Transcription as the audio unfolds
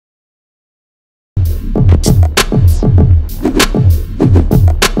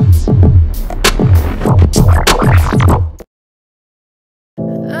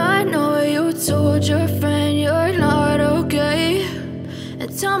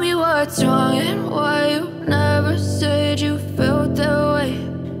me what's wrong and why you never said you felt that way.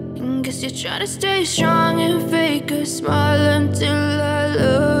 And guess you're trying to stay strong and fake a smile until I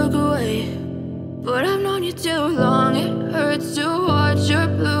look away. But I've known you too long, it hurts to watch your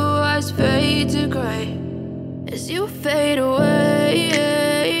blue eyes fade to gray as you fade away,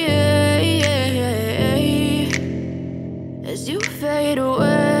 as you fade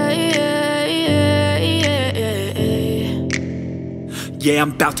away. Yeah,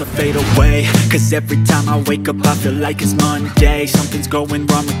 I'm about to fade away, cause every time I wake up I feel like it's Monday. Something's going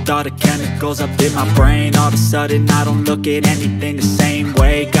wrong with all the chemicals up in my brain. All of a sudden I don't look at anything the same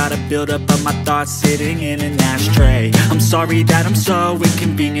way. Got a buildup of my thoughts sitting in an ashtray. I'm sorry that I'm so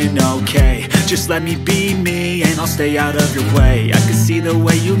inconvenient, okay. Just let me be me and I'll stay out of your way. I can see the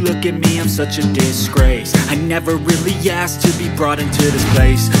way you look at me, I'm such a disgrace. I never really asked to be brought into this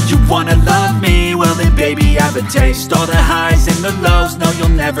place. You wanna love me? Well then baby I have a taste. All the highs and the lows, no you'll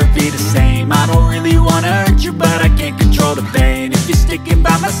never be the same. I don't really wanna hurt you but I can't control the pain. If you're sticking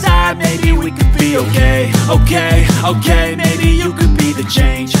by my side maybe we could be okay. Okay, maybe you could be the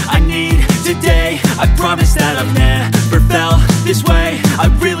change I need today. I promise that I've never felt this way. I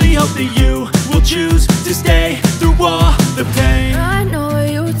really hope that you will choose to stay through all the pain. I know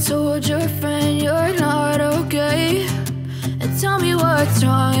you told your friend you're not okay, and tell me what's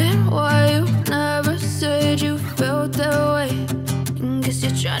wrong and why you never said you felt that way. And guess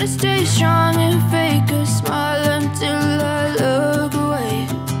you're trying to stay strong and fake a smile until I look away.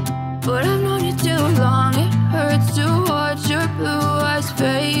 But I've known you too long, it hurts to watch your blue eyes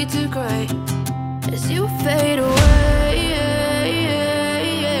fade to gray as you fade away,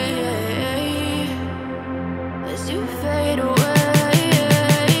 as you fade away,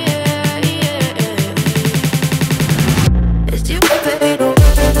 as you fade away.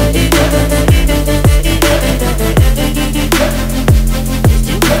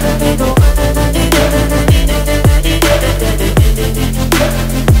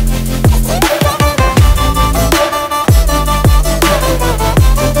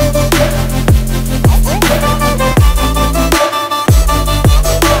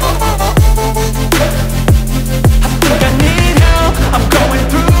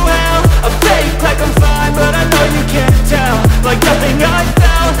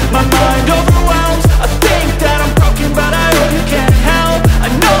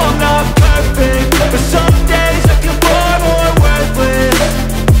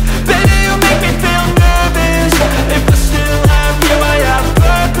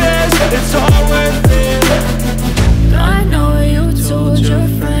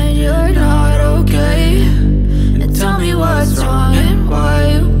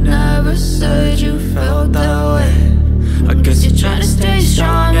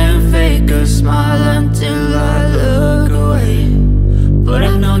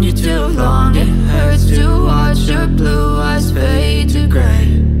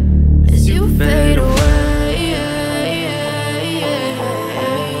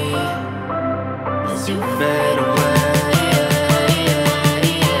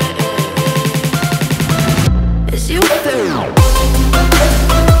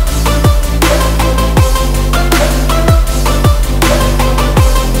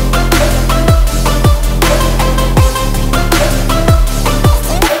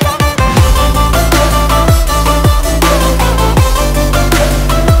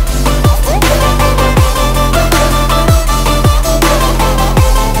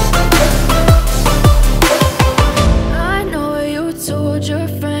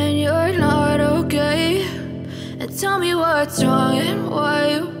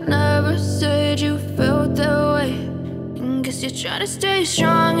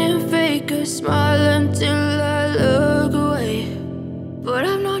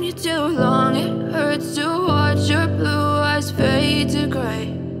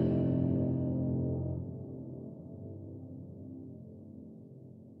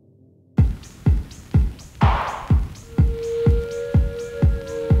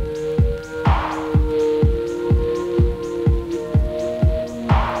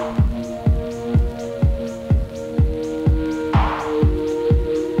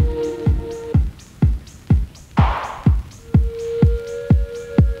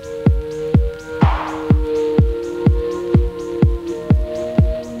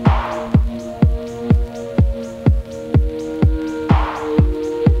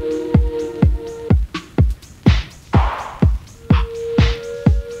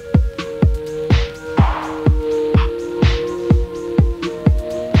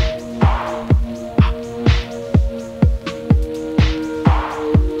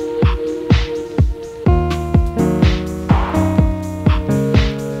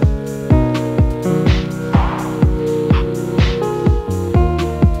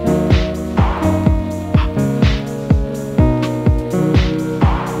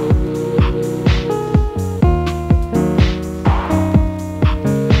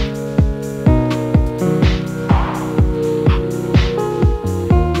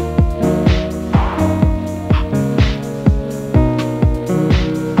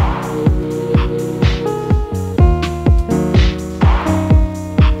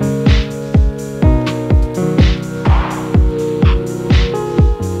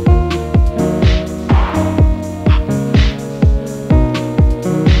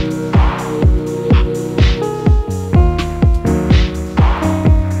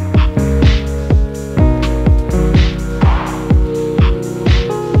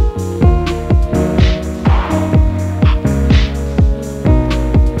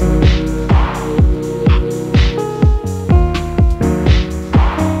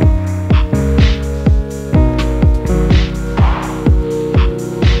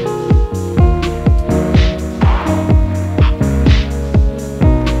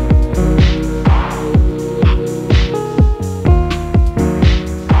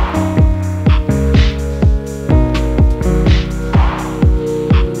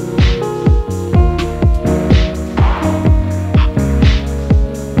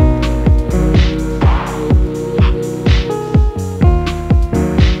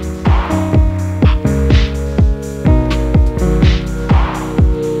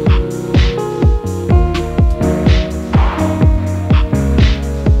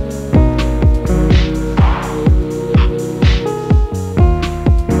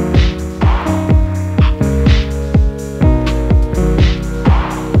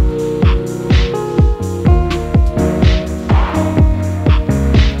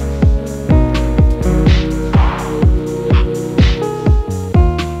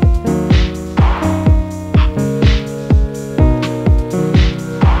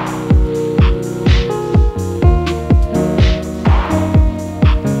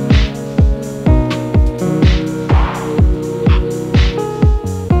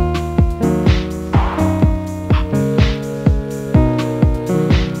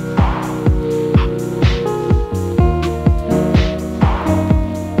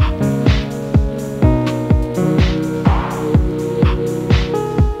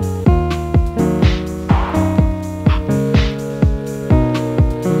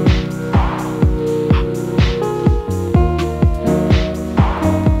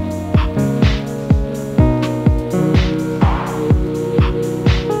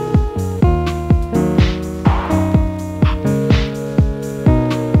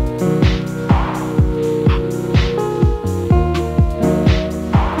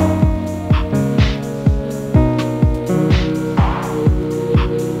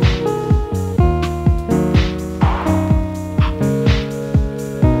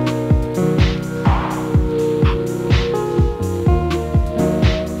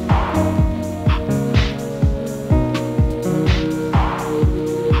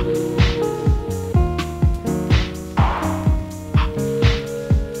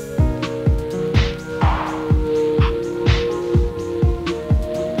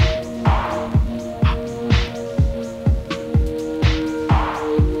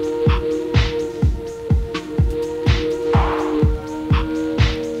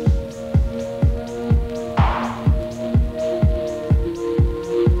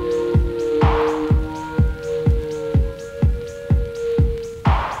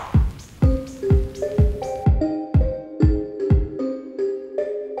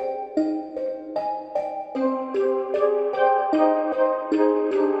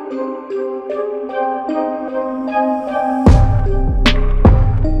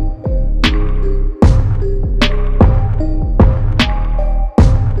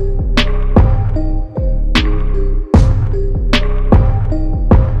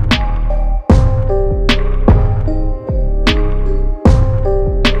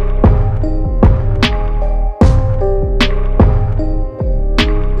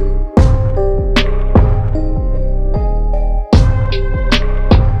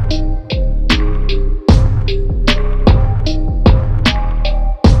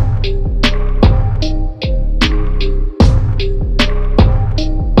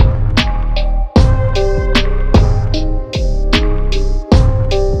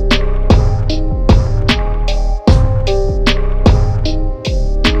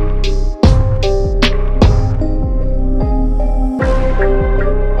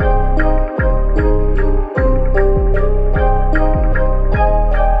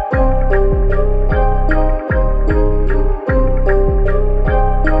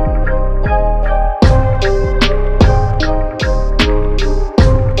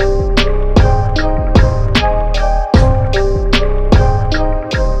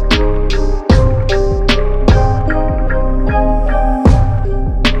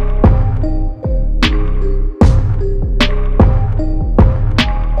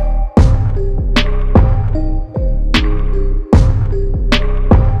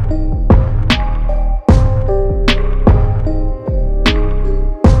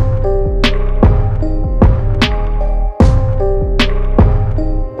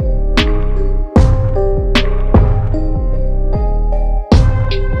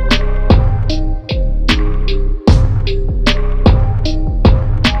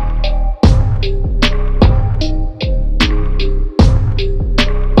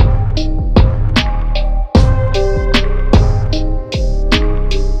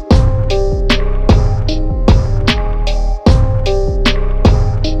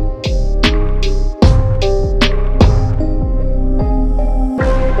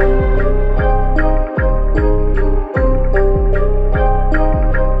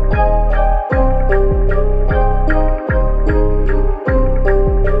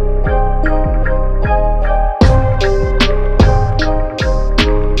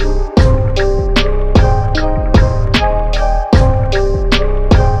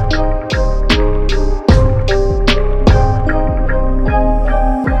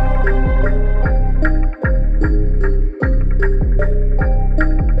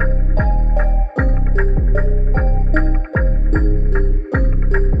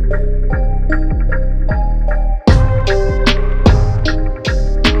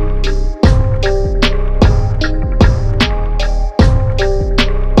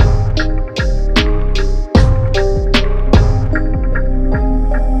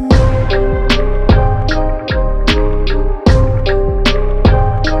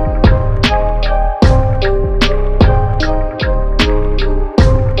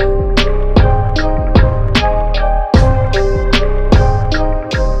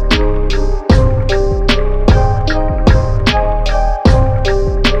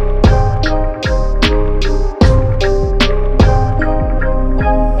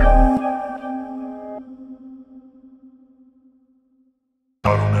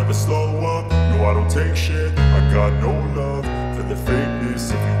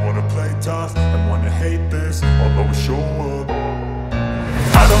 tough and wanna hate this, I'll always show up.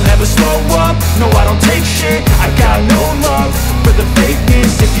 I don't ever slow up, no I don't take shit. I got no love for the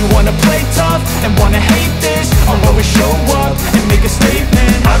fakeness. If you wanna play tough and wanna hate this, I'll always show up and make a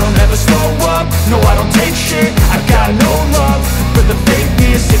statement. I don't ever slow up, no I don't take shit. I got no love for the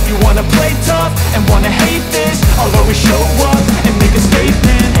fakeness. If you wanna play tough and wanna hate this, I'll always show up and make a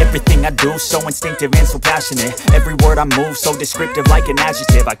statement. Everything I do so instinctive and so passionate. Every word I move so descriptive like an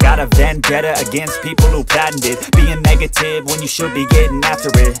adjective. I got a vendetta against people who patented being negative when you should be getting after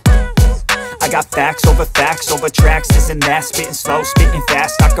it. I got facts over tracks, this and that. Spitting slow, spitting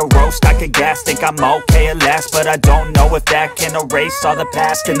fast. I could roast, I could gas. Think I'm okay at last, but I don't know if that can erase all the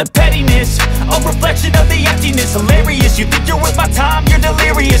past. And the pettiness, a reflection of the emptiness. Hilarious, you think you're worth my time, you're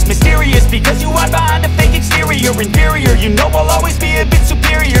delirious. Mysterious, because you hide behind a fake exterior. Inferior, you know I'll always be a bit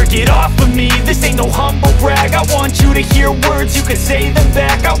superior. Get off of me, this ain't no humble brag. I want you to hear words, you can say them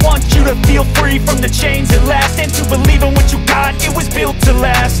back. I want you to feel free from the chains at last, and to believe in what you got, it was built to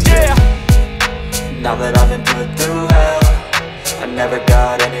last, yeah. Now that I've been put through hell, I never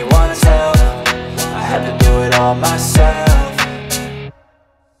got anyone's help. I had to do it all myself.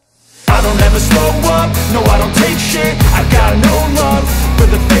 I don't ever slow up, no I don't take shit. I got no love for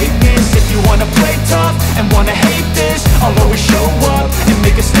the fakeness. If you wanna play tough and wanna hate this, I'll always show up and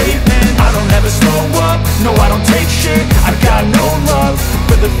make a statement. I don't ever slow up, no I don't take shit. I got no love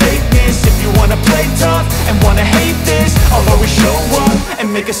for the fakeness. If you wanna play tough and wanna hate this, I'll always show up and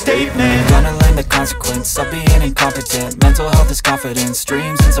make a statement. Gonna learn the consequence of being incompetent. Mental health is confidence,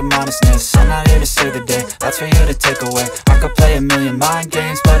 dreams and some honestness. I'm not here to save the day, that's for you to take away. I could play a million mind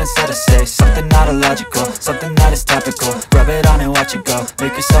games, but instead I say something not illogical, something that is topical. Rub it on and watch it go,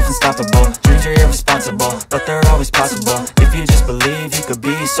 make yourself unstoppable. Dreams are irresponsible, but they're always possible. If you just believe, you could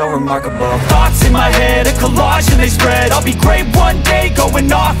be so remarkable. Thoughts in my head, a collage and they spread. I'll be great one day,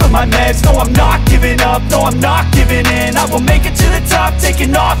 going off of my meds. No, I'm not giving up, no, I'm not giving in. I will make it to the top,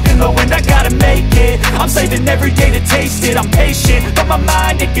 taking off in the wind. I gotta make it, I'm saving every day to taste it. I'm patient, but my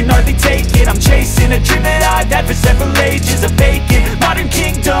mind, it can hardly take it. I'm chasing a dream that I've had for several ages. A vacant, modern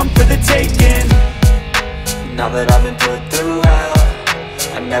kingdom for the taking. Now that I've been put through hell,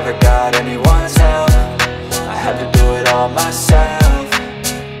 I never got anyone's help. I had to do it all myself.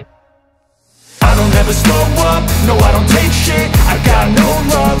 I don't ever slow up, no I don't take shit. I got no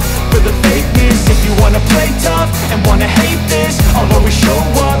love for the fakeness. If you wanna play tough and wanna hate this, I'll always show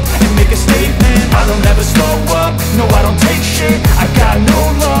up and make a statement. I don't ever slow up, no I don't take shit. I got no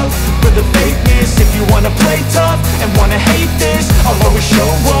love for the fakeness. If you wanna play tough and wanna hate this, I'll always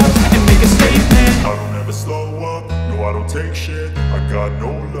show up and make a statement. I don't ever slow up, no I don't take shit. I got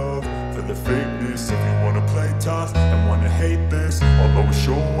no love for the fakeness. If you wanna play tough and wanna hate this, I'll always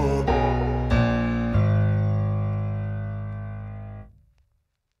show up.